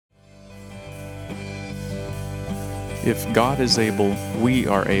If God is able, we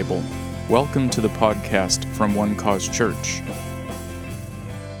are able. Welcome to the podcast from One Cause Church.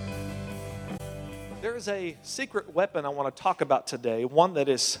 There is a secret weapon I want to talk about today, one that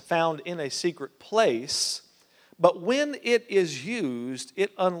is found in a secret place, but when it is used,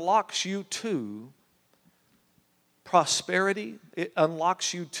 it unlocks you to prosperity, it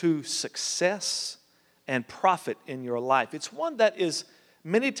unlocks you to success and profit in your life. It's one that is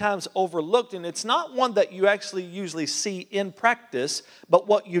many times overlooked, and it's not one that you actually usually see in practice, but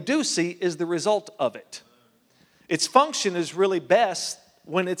what you do see is the result of it. Its function is really best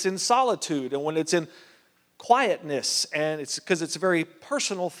when it's in solitude and when it's in quietness, and it's because it's a very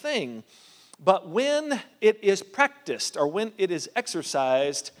personal thing. But when it is practiced or when it is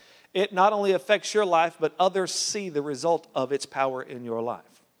exercised, it not only affects your life, but others see the result of its power in your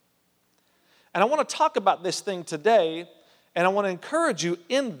life. And I want to talk about this thing today. And I want to encourage you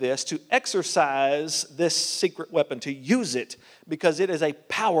in this to exercise this secret weapon, to use it, because it is a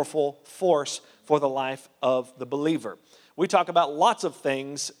powerful force for the life of the believer. We talk about lots of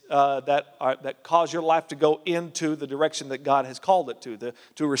things that cause your life to go into the direction that God has called it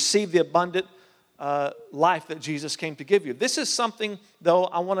to receive the abundant life that Jesus came to give you. This is something, though,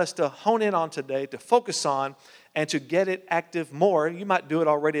 I want us to hone in on today, to focus on, and to get it active more. You might do it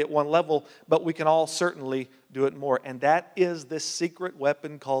already at one level, but we can all certainly do it more. And that is this secret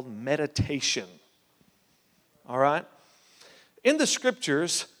weapon called meditation. All right? In the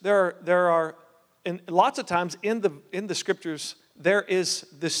scriptures, there are and lots of times in the scriptures, there is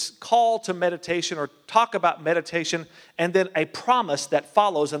this call to meditation or talk about meditation, and then a promise that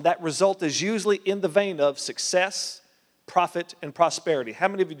follows, and that result is usually in the vein of success, profit, and prosperity. How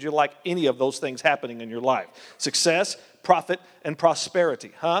many of you would you like any of those things happening in your life? Success, profit, and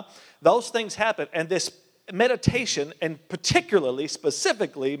prosperity, huh? Those things happen, and this meditation, and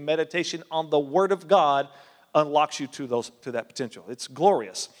specifically meditation on the Word of God, unlocks you to that potential. It's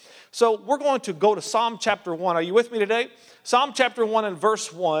glorious. So we're going to go to Psalm chapter 1. Are you with me today? Psalm chapter 1 and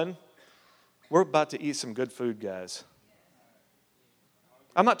verse 1. We're about to eat some good food, guys.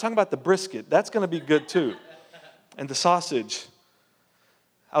 I'm not talking about the brisket. That's going to be good too. And the sausage.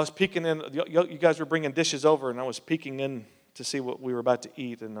 I was peeking in. You guys were bringing dishes over, and I was peeking in to see what we were about to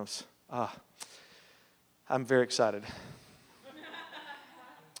eat. And I'm very excited.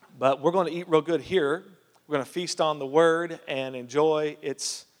 But we're going to eat real good here. We're going to feast on the Word and enjoy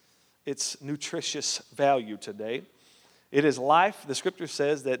its nutritious value today. It is life. The Scripture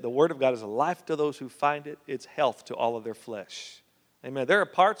says that the Word of God is life to those who find it. It's health to all of their flesh. Amen. There are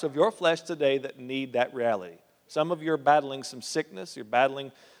parts of your flesh today that need that reality. Some of you are battling some sickness. You're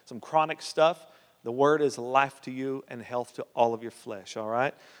battling some chronic stuff. The Word is life to you and health to all of your flesh, all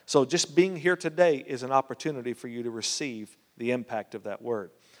right? So just being here today is an opportunity for you to receive the impact of that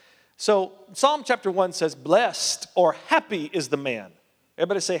Word. So Psalm chapter 1 says, blessed or happy is the man.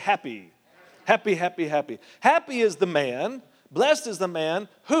 Everybody say happy. Happy, happy, happy. Happy is the man, blessed is the man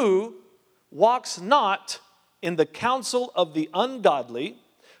who walks not in the counsel of the ungodly,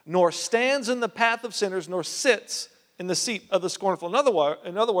 nor stands in the path of sinners, nor sits in the seat of the scornful.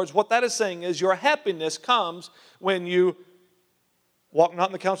 In other words, what that is saying is your happiness comes when you walk not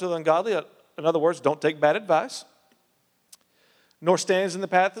in the counsel of the ungodly. In other words, don't take bad advice. Nor stands in the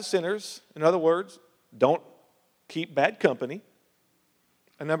path of sinners. In other words, don't keep bad company.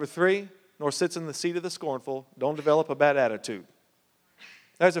 And number 3, nor sits in the seat of the scornful. Don't develop a bad attitude.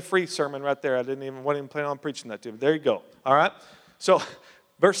 There's a free sermon right there. I wasn't even planning on preaching that to you. There you go. All right? So,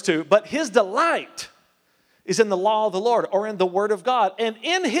 verse 2, but his delight is in the law of the Lord, or in the Word of God. And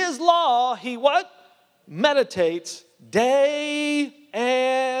in his law, he what? Meditates day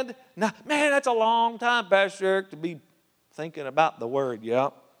and night. Man, that's a long time, Pastor Eric, to be thinking about the Word, yeah.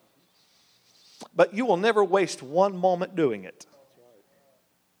 But you will never waste one moment doing it.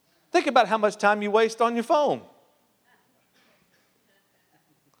 Think about how much time you waste on your phone.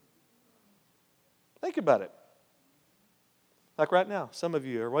 Think about it. Like right now, some of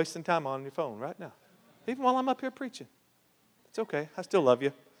you are wasting time on your phone right now. Even while I'm up here preaching. It's okay. I still love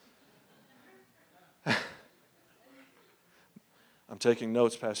you. I'm taking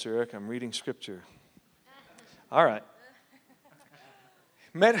notes, Pastor Eric. I'm reading Scripture. All right.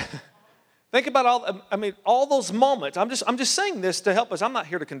 Think about all those moments. I'm just saying this to help us. I'm not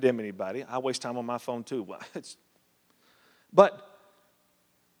here to condemn anybody. I waste time on my phone too. But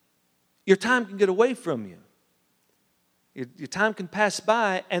your time can get away from you. Your time can pass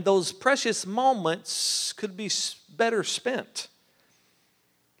by, and those precious moments could be better spent.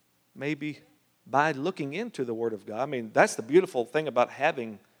 Maybe by looking into the Word of God. I mean, that's the beautiful thing about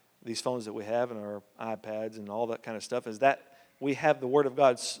having these phones that we have and our iPads and all that kind of stuff, is that we have the Word of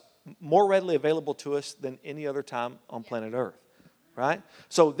God more readily available to us than any other time on planet Earth, right?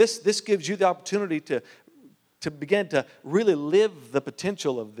 So this gives you the opportunity to begin to really live the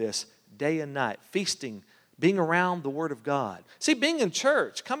potential of this day and night, feasting, being around the Word of God. See, being in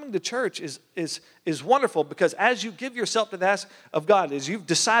church, coming to church is wonderful, because as you give yourself to the ask of God, as you've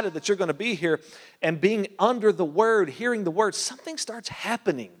decided that you're going to be here and being under the Word, hearing the Word, something starts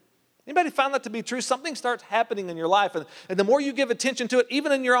happening. Anybody found that to be true? Something starts happening in your life, and the more you give attention to it,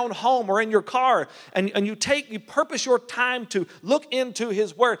 even in your own home or in your car, and you purpose your time to look into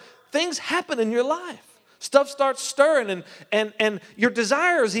His Word, things happen in your life. Stuff starts stirring, and your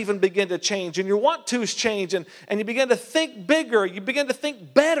desires even begin to change, and your want-tos change, and you begin to think bigger. You begin to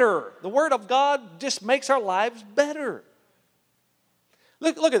think better. The Word of God just makes our lives better.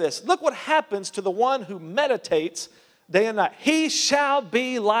 Look at this. Look what happens to the one who meditates day and night. He shall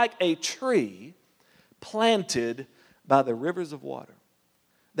be like a tree planted by the rivers of water,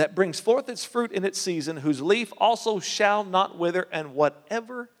 that brings forth its fruit in its season, whose leaf also shall not wither, and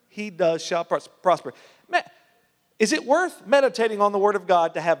whatever he does shall prosper. Man, is it worth meditating on the Word of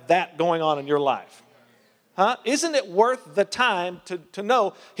God to have that going on in your life? Huh? Isn't it worth the time to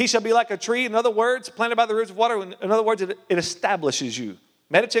know he shall be like a tree? In other words, planted by the rivers of water. In other words, it establishes you.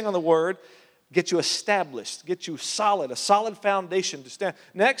 Meditating on the Word gets you established, gets you solid, a solid foundation to stand.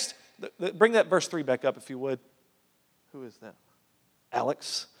 Next, bring that verse 3 back up if you would. Who is that?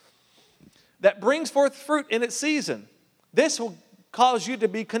 Alex. That brings forth fruit in its season. This will cause you to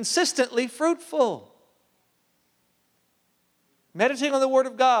be consistently fruitful. Meditating on the Word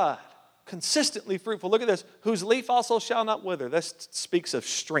of God, consistently fruitful. Look at this. Whose leaf also shall not wither. This speaks of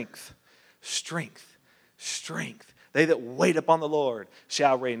strength. Strength. Strength. They that wait upon the Lord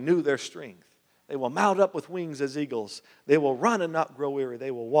shall renew their strength. They will mount up with wings as eagles. They will run and not grow weary.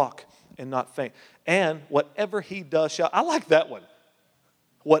 They will walk and not faint. And whatever he does shall, I like that one.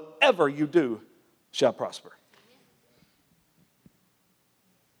 Whatever you do shall prosper.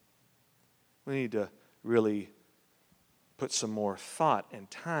 We need to really put some more thought and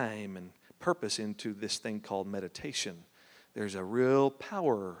time and purpose into this thing called meditation. There's a real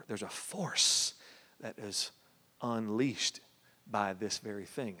power, there's a force that is unleashed by this very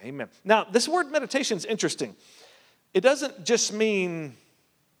thing. Amen. Now, this word meditation is interesting. It doesn't just mean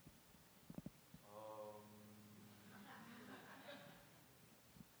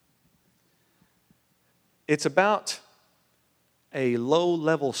it's about a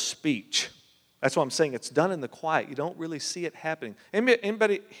low-level speech. That's what I'm saying. It's done in the quiet. You don't really see it happening.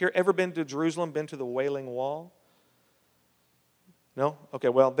 Anybody here ever been to Jerusalem, been to the Wailing Wall? No? Okay,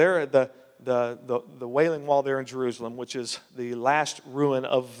 well, there the Wailing Wall there in Jerusalem, which is the last ruin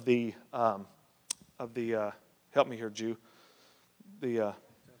of the help me here, Jew. The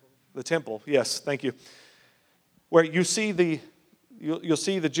temple. Yes, thank you. Where you see you'll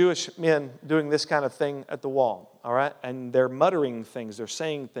see the Jewish men doing this kind of thing at the wall, all right? And they're muttering things, they're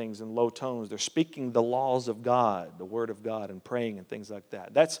saying things in low tones, they're speaking the laws of God, the Word of God, and praying and things like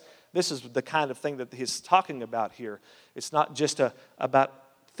that. This is the kind of thing that he's talking about here. It's not just about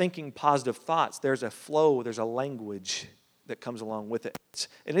thinking positive thoughts. There's a flow, there's a language that comes along with it.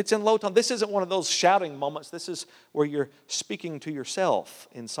 And it's in low tone. This isn't one of those shouting moments. This is where you're speaking to yourself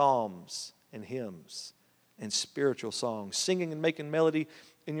in psalms and hymns and spiritual songs, singing and making melody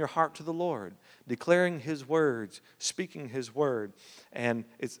in your heart to the Lord, declaring His words, speaking His word, and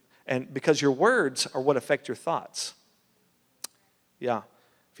because your words are what affect your thoughts. Yeah,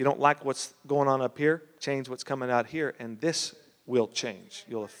 if you don't like what's going on up here, change what's coming out here, and this will change.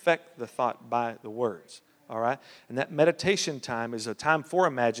 You'll affect the thought by the words. All right? And that meditation time is a time for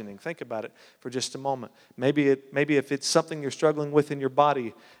imagining. Think about it for just a moment. Maybe if it's something you're struggling with in your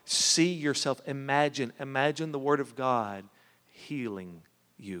body, see yourself, imagine the Word of God healing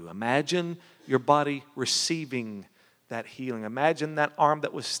you. Imagine your body receiving that healing. Imagine that arm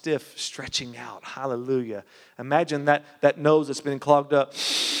that was stiff stretching out. Hallelujah. Imagine that nose that's been clogged up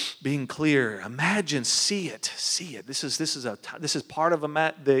being clear. Imagine, see it. This is part of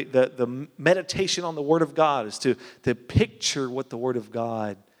the meditation on the Word of God, is to picture what the Word of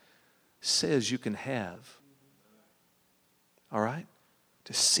God says you can have. All right?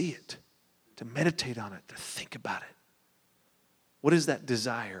 To see it, to meditate on it, to think about it. What is that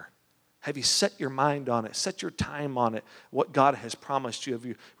desire? Have you set your mind on it? Set your time on it? What God has promised you? Have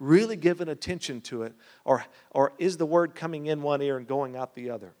you really given attention to it? Or is the Word coming in one ear and going out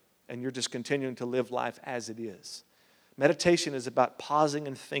the other? And you're just continuing to live life as it is. Meditation is about pausing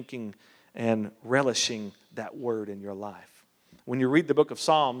and thinking and relishing that Word in your life. When you read the book of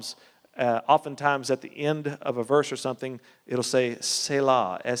Psalms, oftentimes at the end of a verse or something, it'll say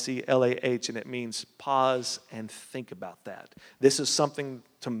Selah, S-E-L-A-H, and it means pause and think about that. This is something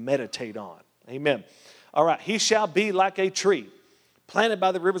to meditate on. Amen. All right. He shall be like a tree planted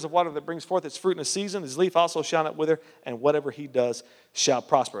by the rivers of water that brings forth its fruit in a season. His leaf also shall not wither, and whatever he does shall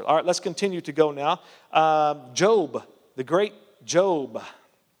prosper. All right, let's continue to go now. Job, the great Job,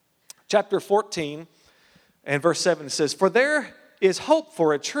 chapter 14 and verse 7 says, "For there is hope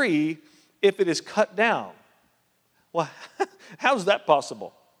for a tree if it is cut down." Well, how's that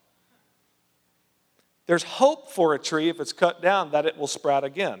possible? There's hope for a tree if it's cut down that it will sprout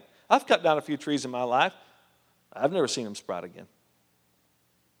again. I've cut down a few trees in my life. I've never seen them sprout again.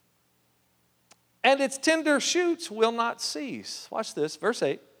 "And its tender shoots will not cease." Watch this, verse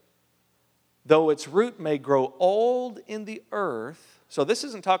 8. "Though its root may grow old in the earth." So this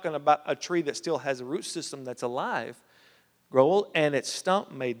isn't talking about a tree that still has a root system that's alive. "Grow old, and its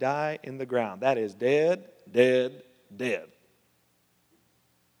stump may die in the ground." That is dead, dead, dead.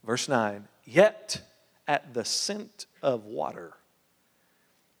 Verse 9. "Yet at the scent of water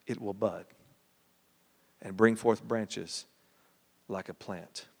it will bud and bring forth branches like a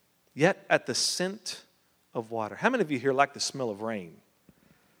plant." Yet at the scent of water. How many of you here like the smell of rain?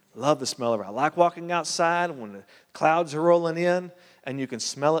 Love the smell of rain. I like walking outside when the clouds are rolling in and you can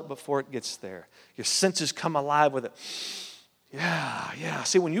smell it before it gets there. Your senses come alive with it. Yeah.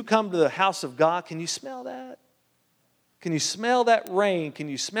 See, when you come to the house of God, can you smell that? Can you smell that rain? Can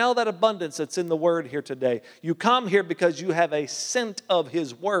you smell that abundance that's in the Word here today? You come here because you have a scent of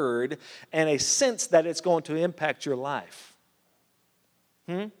His Word and a sense that it's going to impact your life.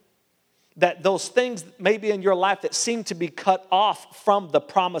 That those things maybe in your life that seem to be cut off from the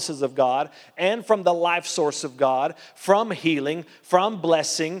promises of God and from the life source of God, from healing, from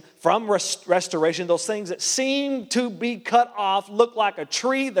blessing, from restoration, those things that seem to be cut off look like a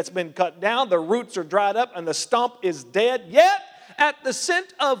tree that's been cut down, the roots are dried up and the stump is dead. Yet at the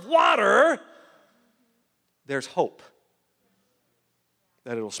scent of water, there's hope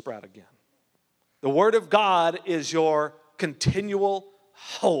that it'll sprout again. The Word of God is your continual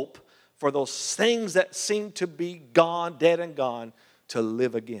hope for those things that seem to be gone, dead and gone, to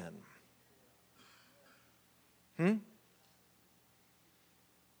live again. Can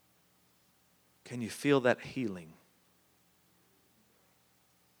you feel that healing?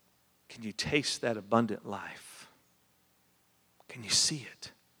 Can you taste that abundant life? Can you see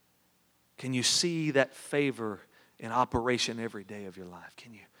it? Can you see that favor in operation every day of your life?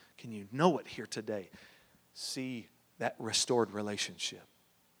 Can you know it here today? See that restored relationship.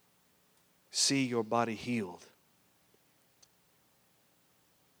 See your body healed.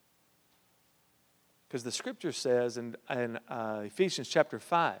 Because the Scripture says in Ephesians chapter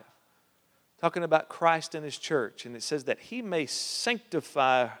 5, talking about Christ and His church, and it says that He may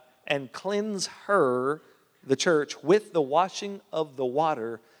sanctify and cleanse her, the church, with the washing of the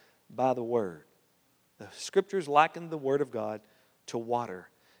water by the Word. The Scriptures liken the Word of God to water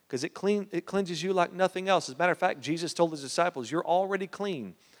because it cleanses you like nothing else. As a matter of fact, Jesus told His disciples, "You're already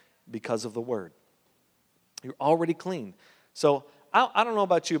clean because of the Word." You're already clean. So I don't know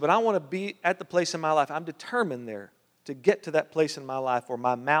about you, but I want to be at the place in my life. I'm determined there to get to that place in my life where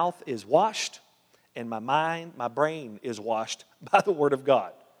my mouth is washed and my mind, my brain is washed by the Word of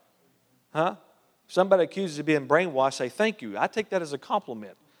God. If somebody accuses you of being brainwashed, say thank you. I take that as a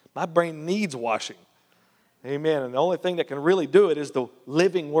compliment. My brain needs washing. Amen. And the only thing that can really do it is the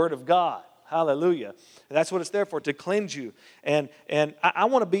living Word of God. Hallelujah. And that's what it's there for, to cleanse you. And I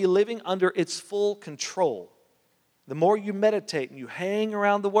want to be living under its full control. The more you meditate and you hang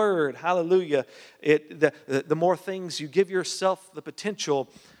around the Word, hallelujah, the more things you give yourself the potential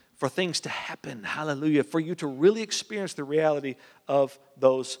for things to happen, hallelujah, for you to really experience the reality of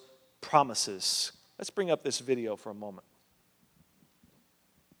those promises. Let's bring up this video for a moment.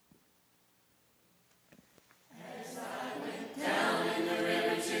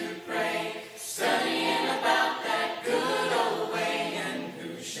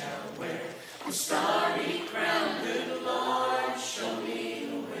 Starry crown, good Lord, show me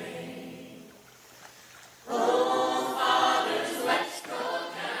the way. Oh, fathers, let's go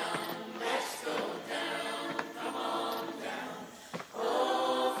down, come on down.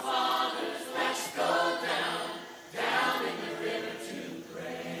 Oh, fathers, let's go down in the river to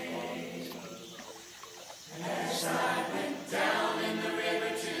pray. As I went down in the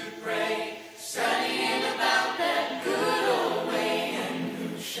river to pray, studying about that good old way, and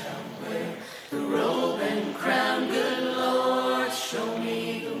who shall wear the robe and crown, good Lord, show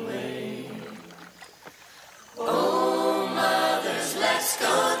me the way. Oh, mothers, let's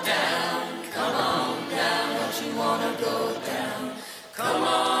go down. Come on down, don't you want to go down? Come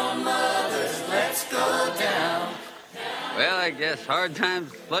on, mothers, let's go down. Well, I guess hard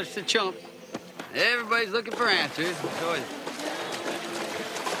times flush the chump. Everybody's looking for answers. So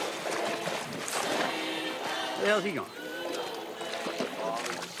Where the hell's he going?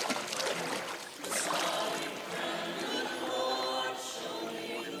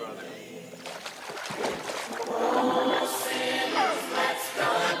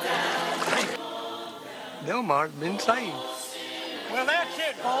 Delmar's been saved. Well, that's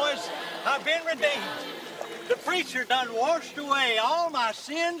it, boys. I've been redeemed. The preacher done washed away all my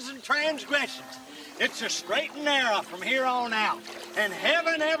sins and transgressions. It's a straight and narrow from here on out, and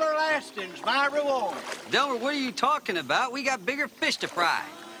heaven everlasting's my reward. Delmer, what are you talking about? We got bigger fish to fry.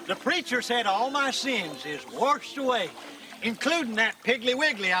 The preacher said all my sins is washed away, including that Piggly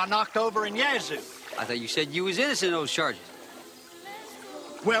Wiggly I knocked over in Yazoo. I thought you said you was innocent of those charges.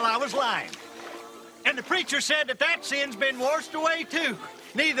 Well, I was lying. And the preacher said that sin's been washed away, too.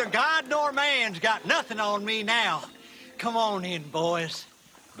 Neither God nor man's got nothing on me now. Come on in, boys.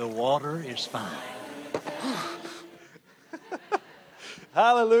 The water is fine.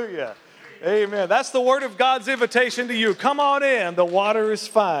 Hallelujah. Amen. That's the word of God's invitation to you. Come on in. The water is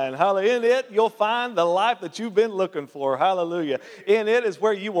fine. Hallelujah. In it, you'll find the life that you've been looking for. Hallelujah. In it is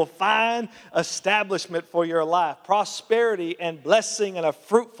where you will find establishment for your life, prosperity and blessing and a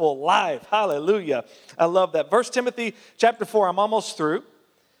fruitful life. Hallelujah. I love that. 1 Timothy chapter 4. I'm almost through.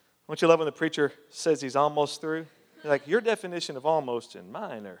 Don't you love when the preacher says he's almost through? Like, your definition of almost and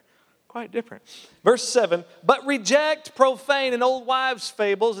mine are quite different. Verse 7, but reject profane and old wives'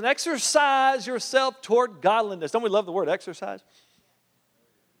 fables and exercise yourself toward godliness. Don't we love the word exercise?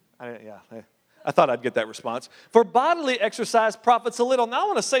 I thought I'd get that response. For bodily exercise profits a little. Now I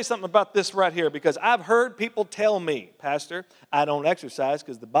want to say something about this right here, because I've heard people tell me, Pastor, I don't exercise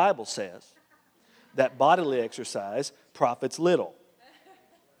because the Bible says that bodily exercise profits little.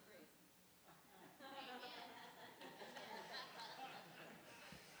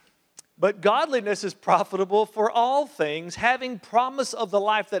 But godliness is profitable for all things, having promise of the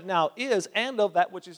life that now is and of that which is